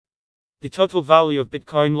The total value of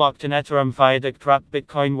Bitcoin locked in Ethereum viaduct wrapped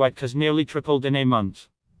Bitcoin WEC has nearly tripled in a month.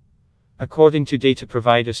 According to data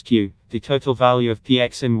provider Stew, the total value of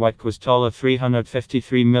PX in WEC was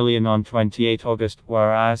 $353 million on 28 August,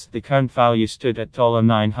 whereas the current value stood at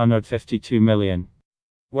 $952 million.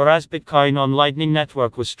 Whereas Bitcoin on Lightning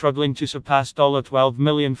Network was struggling to surpass $12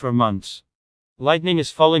 million for months. Lightning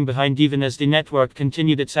is falling behind even as the network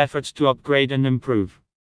continued its efforts to upgrade and improve.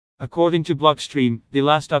 According to Blockstream, the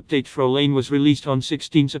last update for Lane was released on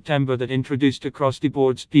 16 September that introduced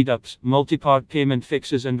across-the-board speedups, multi-part payment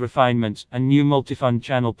fixes and refinements, and new multi-fund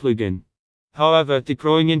channel plugin. However, the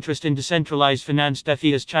growing interest in decentralized finance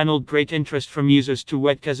DeFi has channeled great interest from users to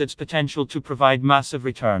WEC as its potential to provide massive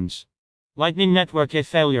returns. Lightning Network a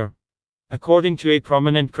failure. According to a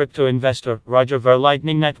prominent crypto investor, Roger Ver,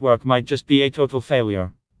 Lightning Network might just be a total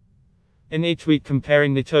failure. In a tweet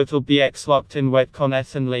comparing the total BX locked in WEC on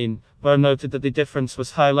Eth and Lane, Ver noted that the difference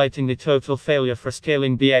was highlighting the total failure for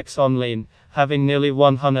scaling BX on Lane, having nearly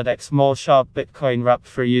 100x more sharp Bitcoin wrapped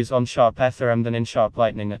for use on sharp Ethereum than in sharp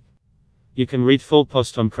Lightning. You can read full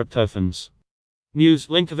post on CryptoFans News,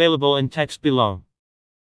 link available in text below.